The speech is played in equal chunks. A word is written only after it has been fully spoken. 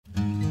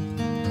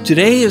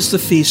Today is the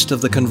feast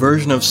of the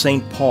conversion of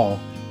St. Paul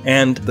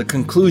and the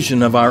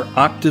conclusion of our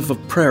octave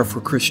of prayer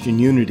for Christian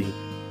unity.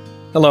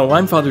 Hello,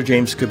 I'm Father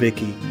James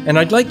Kubicki, and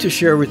I'd like to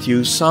share with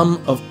you some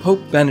of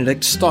Pope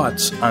Benedict's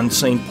thoughts on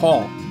St.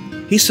 Paul.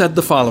 He said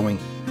the following: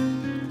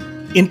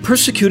 "In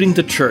persecuting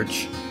the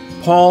church,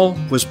 Paul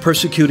was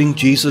persecuting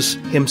Jesus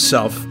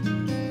himself.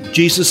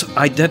 Jesus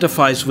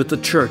identifies with the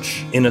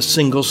church in a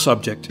single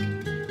subject.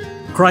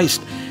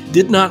 Christ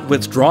did not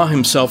withdraw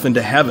himself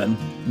into heaven,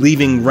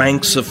 leaving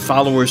ranks of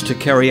followers to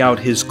carry out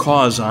his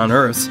cause on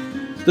earth.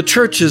 The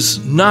church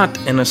is not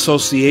an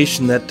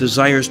association that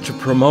desires to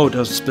promote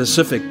a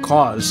specific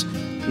cause.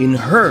 In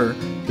her,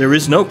 there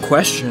is no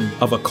question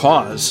of a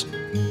cause.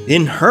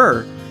 In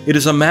her, it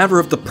is a matter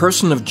of the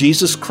person of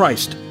Jesus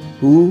Christ,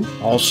 who,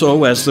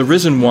 also as the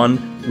risen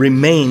one,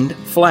 remained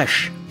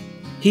flesh.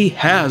 He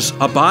has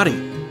a body.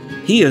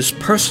 He is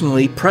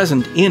personally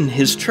present in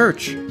his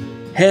church.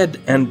 Head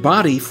and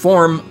body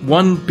form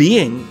one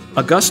being,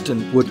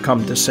 Augustine would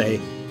come to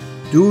say.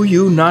 Do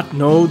you not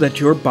know that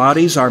your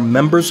bodies are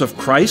members of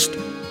Christ?"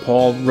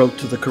 Paul wrote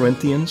to the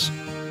Corinthians.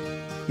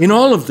 In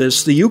all of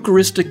this, the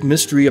Eucharistic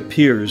mystery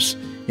appears,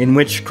 in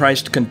which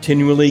Christ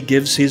continually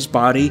gives his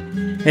body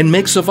and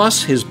makes of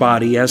us his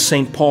body, as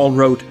St. Paul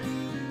wrote,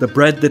 "The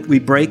bread that we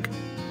break,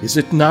 is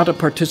it not a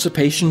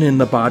participation in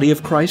the body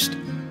of Christ?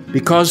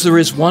 Because there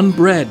is one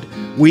bread,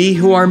 we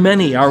who are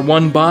many are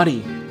one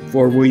body,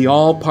 for we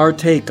all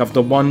partake of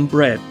the one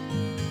bread."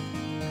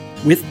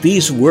 With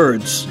these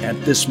words,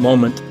 at this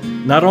moment,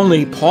 not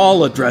only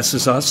Paul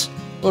addresses us,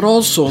 but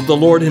also the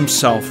Lord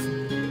himself.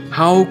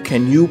 "How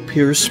can you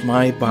pierce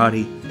my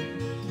body?"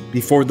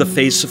 Before the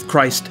face of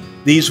Christ,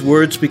 these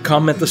words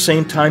become at the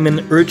same time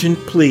an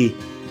urgent plea.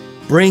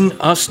 Bring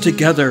us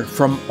together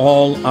from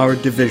all our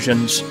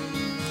divisions.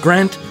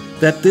 Grant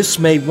that this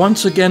may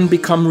once again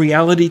become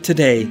reality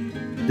today.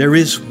 There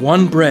is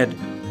one bread,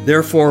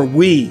 therefore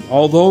we,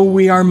 although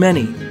we are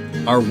many,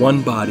 are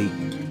one body.